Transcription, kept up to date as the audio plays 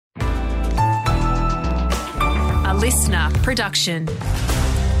listener production.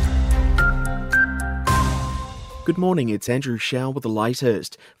 Good morning, it's Andrew Shaw with the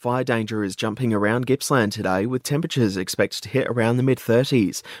latest. Fire danger is jumping around Gippsland today, with temperatures expected to hit around the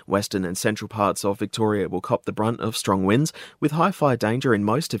mid-30s. Western and central parts of Victoria will cop the brunt of strong winds, with high fire danger in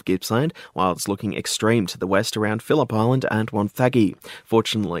most of Gippsland, while it's looking extreme to the west around Phillip Island and Wonthaggi.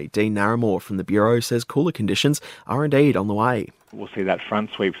 Fortunately, Dean Narramore from the Bureau says cooler conditions are indeed on the way. We'll see that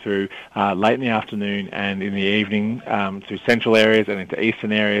front sweep through late in the afternoon and in the evening through central areas and into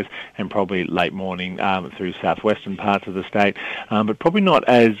eastern areas, and probably late morning through southwestern parts of the state, but probably not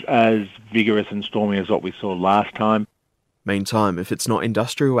as vigorous and stormy as what we saw last time. Meantime, if it's not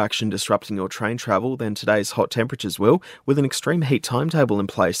industrial action disrupting your train travel, then today's hot temperatures will, with an extreme heat timetable in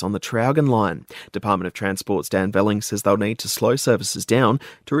place on the Traralgon line. Department of Transport's Dan Velling says they'll need to slow services down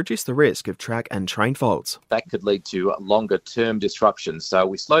to reduce the risk of track and train faults. That could lead to longer-term disruptions. So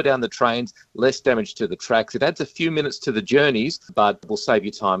we slow down the trains, less damage to the tracks. It adds a few minutes to the journeys, but will save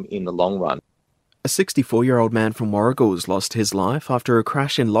you time in the long run. A 64-year-old man from Warragul has lost his life after a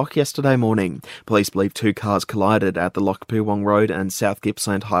crash in Loch yesterday morning. Police believe two cars collided at the Loch Road and South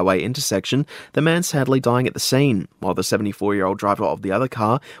Gippsland Highway intersection, the man sadly dying at the scene, while the 74-year-old driver of the other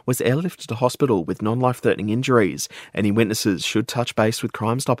car was airlifted to hospital with non-life-threatening injuries. Any witnesses should touch base with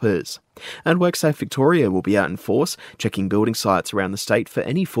Crime Stoppers. And WorkSafe Victoria will be out in force, checking building sites around the state for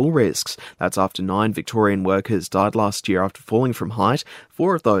any fall risks. That's after 9 Victorian workers died last year after falling from height,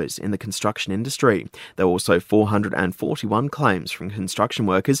 4 of those in the construction industry. There were also 441 claims from construction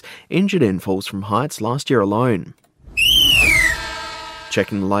workers injured in falls from heights last year alone.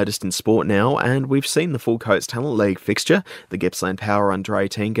 Checking the latest in sport now, and we've seen the Full Coast Talent League fixture. The Gippsland Power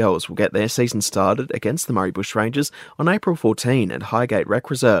Under-18 girls will get their season started against the Murray Bush Rangers on April 14 at Highgate Rec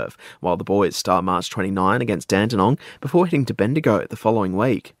Reserve, while the boys start March 29 against Dandenong before heading to Bendigo the following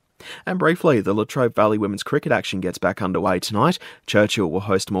week. And briefly, the Latrobe Valley women's cricket action gets back underway tonight. Churchill will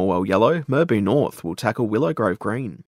host Morwell Yellow, Merbau North will tackle Willow Grove Green.